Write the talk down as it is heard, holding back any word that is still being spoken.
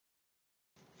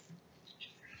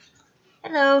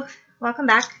Hello, welcome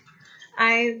back.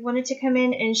 I wanted to come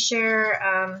in and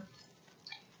share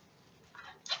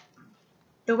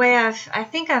the way I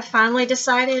think I've finally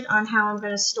decided on how I'm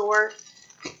going to store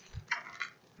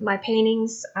my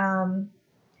paintings.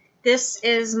 This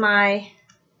is my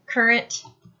current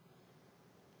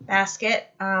basket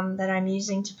that I'm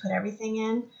using to put everything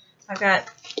in. I've got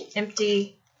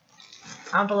empty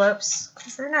envelopes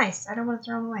because they're nice. I don't want to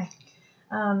throw them away.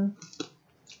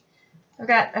 I've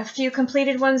got a few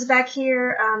completed ones back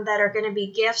here that are going to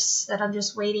be gifts that I'm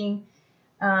just waiting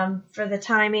for the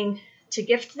timing to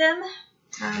gift them.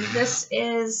 This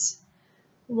is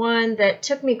one that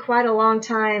took me quite a long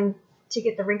time to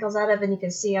get the wrinkles out of, and you can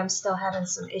see I'm still having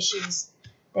some issues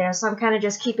there, so I'm kind of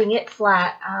just keeping it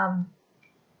flat.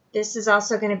 This is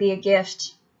also going to be a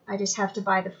gift. I just have to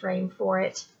buy the frame for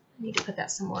it. I need to put that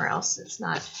somewhere else. It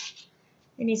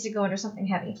needs to go under something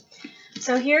heavy.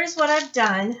 So here's what I've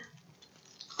done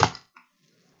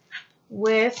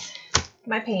with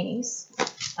my paintings.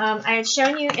 I had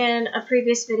shown you in a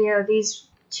previous video these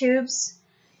tubes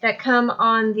that come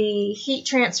on the heat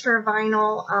transfer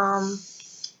vinyl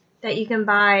that you can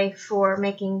buy for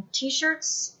making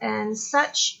t-shirts and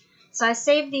such. So I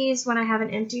save these when I have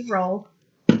an empty roll,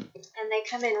 and they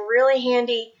come in really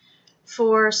handy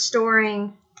for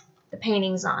storing the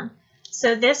paintings on.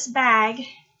 So this bag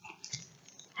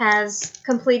has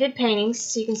completed paintings,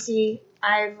 so you can see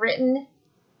I've written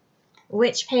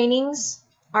which paintings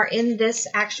are in this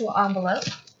actual envelope.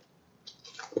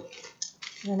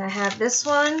 And I have this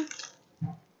one.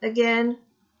 Again,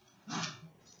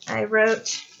 I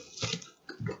wrote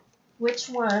which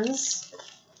ones.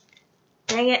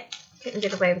 Dang it, couldn't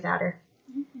get away without her.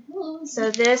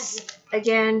 So this,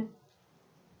 again,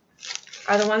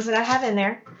 are the ones that I have in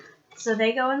there. So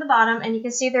they go in the bottom, and you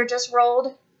can see they're just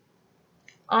rolled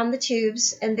on the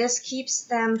tubes, and this keeps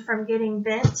them from getting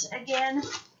bent again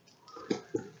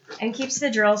and keeps the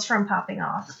drills from popping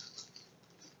off.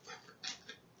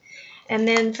 And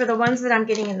then for the ones that I'm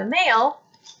getting in the mail,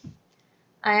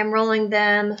 I am rolling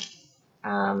them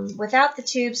without the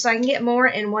tube so I can get more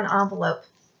in one envelope.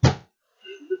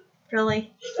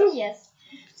 Really? Yes.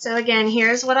 So again,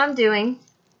 here's what I'm doing.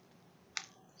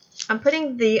 I'm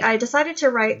putting I decided to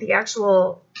write the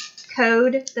actual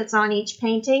code that's on each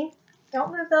painting.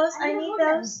 Don't move those, I need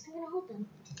those. I'm going to hold them.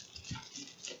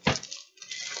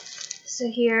 So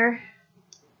here.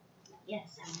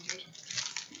 Yes, I wondered.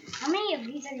 How many of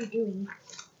these are you doing?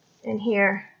 And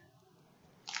here.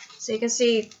 So you can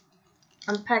see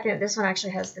I'm packing it. This one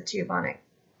actually has the tube on it.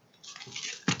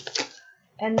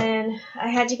 And then I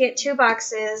had to get 2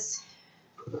 boxes.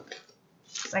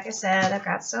 Like I said, I've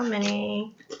got so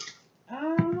many.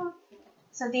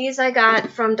 So these I got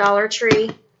from Dollar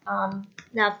Tree. Now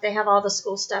that they have all the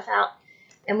school stuff out.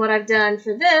 And what I've done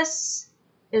for this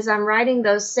is I'm writing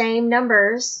those same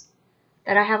numbers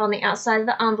that I have on the outside of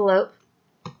the envelope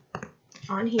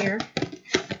on here.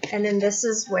 And then this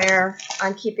is where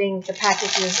I'm keeping the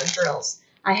packages of drills.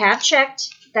 I have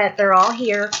checked that they're all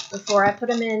here before I put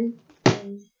them in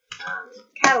and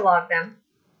catalog them.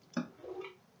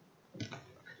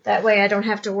 That way I don't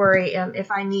have to worry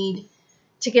if I need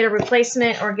to get a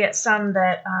replacement or get some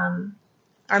that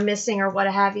are missing or what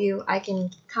have you. I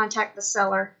can contact the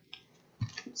seller,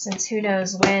 since who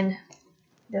knows when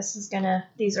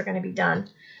these are gonna be done.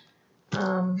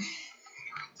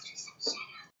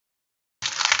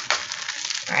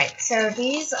 Alright, so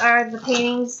these are the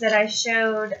paintings that I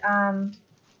showed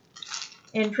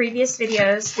in previous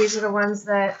videos. These are the ones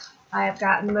that I have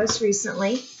gotten most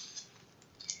recently.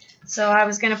 So I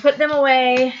was going to put them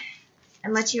away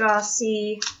and let you all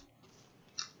see,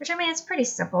 which I mean, it's pretty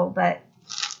simple, but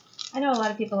I know a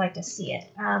lot of people like to see it.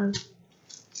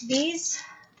 These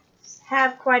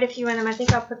have quite a few in them. I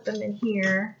think I'll put them in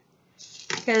here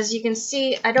because you can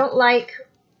see, I don't like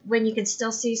when you can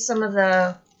still see some of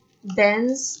the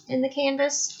bends in the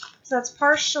canvas. So that's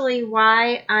partially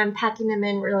why I'm packing them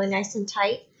in really nice and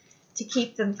tight to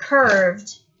keep them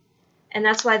curved. And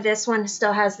that's why this one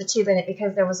still has the tube in it,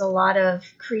 because there was a lot of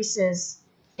creases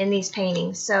in these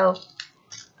paintings. So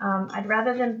I'd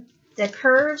rather the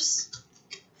curves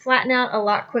flatten out a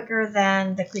lot quicker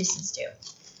than the creases do.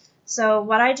 So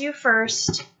what I do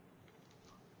first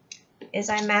is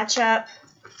I match up.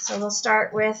 So we'll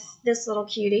start with this little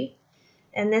cutie.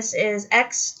 And this is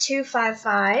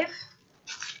X255.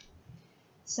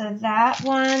 So that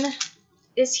one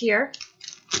is here.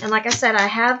 And like I said, I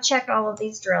have checked all of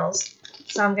these drills.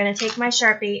 So I'm going to take my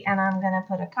Sharpie and I'm going to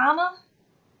put a comma,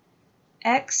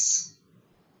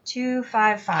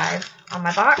 X255 on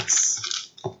my box.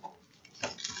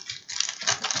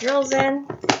 Drills in.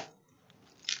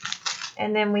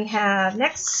 And then we have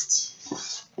next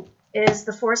is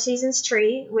the Four Seasons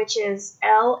tree, which is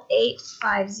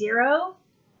L850.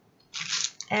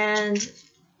 And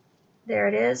there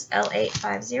it is,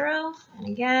 L850. And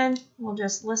again, we'll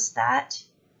just list that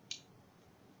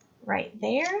right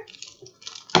there.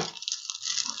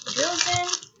 The drills in.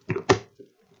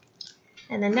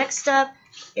 And then next up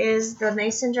is the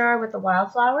mason jar with the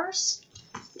wildflowers.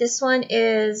 This one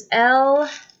is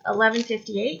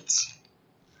L1158.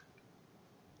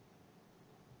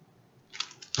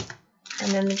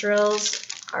 And then the drills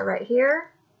are right here,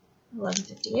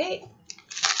 1158.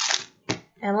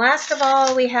 And last of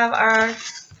all, we have our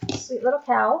sweet little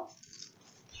cow.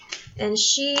 And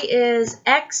she is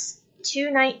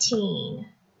X219.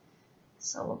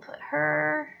 So we'll put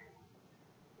her,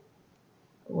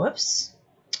 whoops,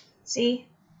 see,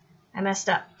 I messed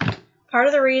up. Part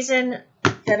of the reason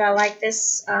that I like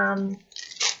this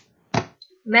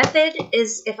method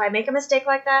is if I make a mistake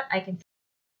like that, I can.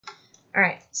 All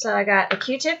right, so I got a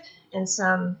Q-tip and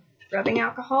some rubbing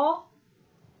alcohol.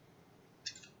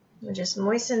 We'll just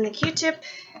moisten the Q-tip,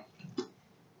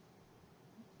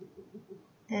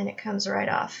 and it comes right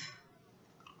off.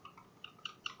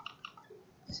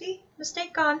 See,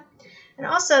 mistake gone. And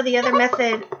also the other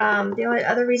method, the only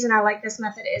other reason I like this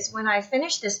method is when I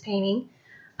finish this painting,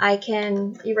 I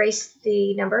can erase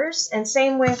the numbers. And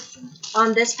same with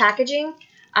on this packaging,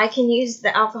 I can use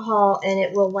the alcohol and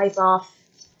it will wipe off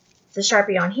the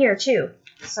Sharpie on here too.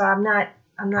 So I'm not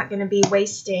going to be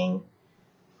wasting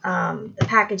the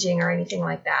packaging or anything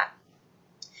like that.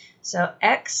 So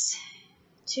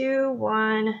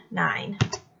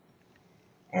X219,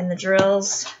 and the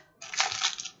drills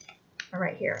are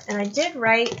right here. And I did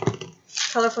write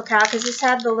Colorful Cow because this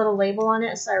had the little label on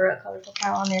it, so I wrote Colorful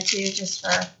Cow on there too, just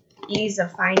for ease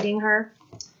of finding her.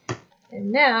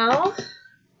 And now, get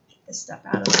this stuff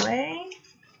out of the way.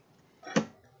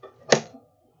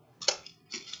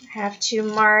 I have to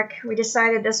mark. We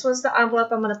decided this was the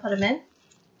envelope I'm going to put them in.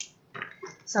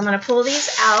 So I'm going to pull these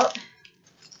out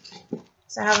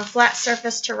so I have a flat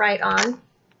surface to write on.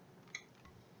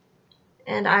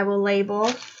 And I will label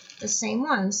the same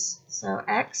ones. So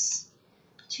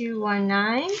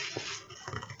X219,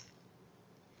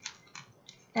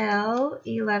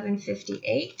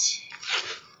 L1158.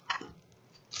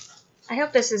 I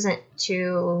hope this isn't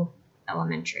too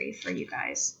elementary for you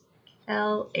guys.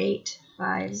 L850.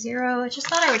 I just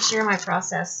thought I would share my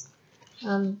process,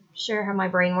 share how my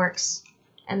brain works.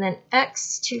 And then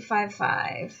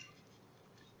X255.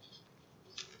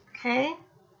 Okay,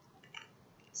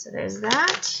 so there's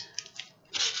that.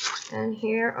 And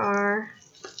here are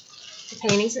the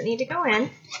paintings that need to go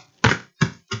in.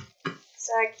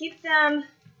 So I keep them,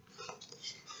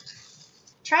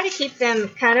 try to keep them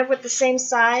kind of with the same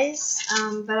size,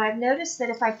 but I've noticed that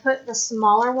if I put the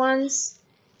smaller ones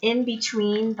in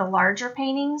between the larger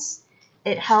paintings,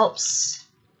 it helps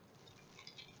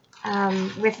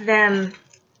with them,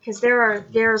 because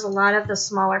there's a lot of the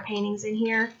smaller paintings in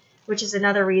here, which is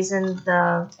another reason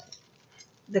the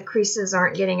creases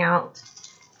aren't getting out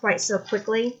quite so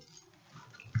quickly.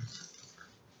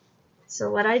 So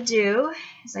what I do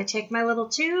is I take my little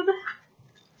tube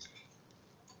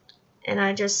and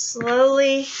I just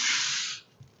slowly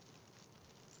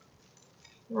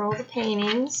roll the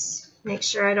paintings, make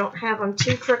sure I don't have them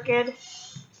too crooked,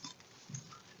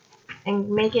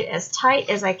 and make it as tight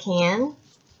as I can.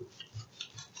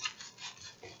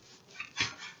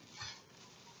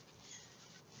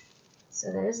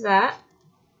 So there's that.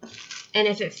 And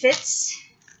if it fits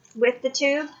with the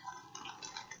tube,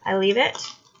 I leave it.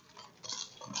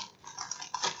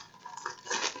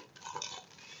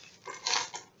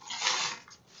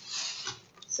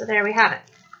 So there we have it.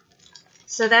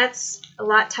 So that's a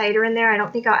lot tighter in there. I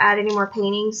don't think I'll add any more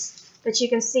paintings, but you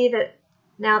can see that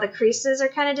now the creases are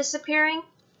kind of disappearing.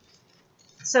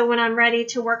 So when I'm ready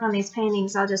to work on these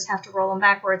paintings, I'll just have to roll them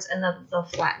backwards and they'll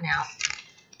flatten out.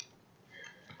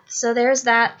 So there's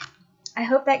that. I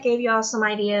hope that gave you all some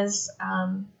ideas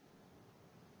and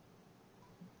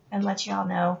let you all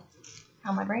know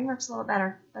how my brain works a little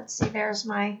better. Let's see, there's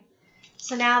my,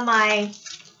 so now my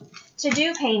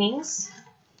to-do paintings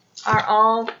are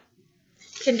all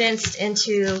condensed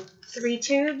into 3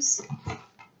 tubes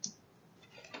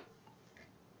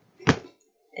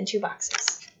and 2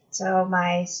 boxes. So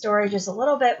my storage is a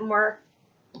little bit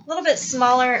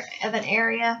smaller of an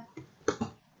area.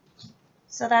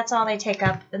 So that's all they take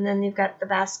up. And then you've got the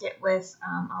basket with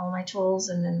all of my tools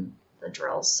and then the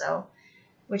drills, so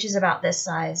which is about this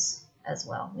size as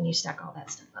well when you stack all that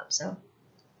stuff up. So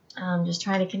I'm just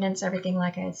trying to condense everything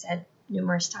like I had said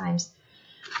numerous times.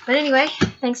 But anyway,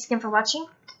 thanks again for watching,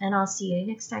 and I'll see you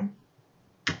next time.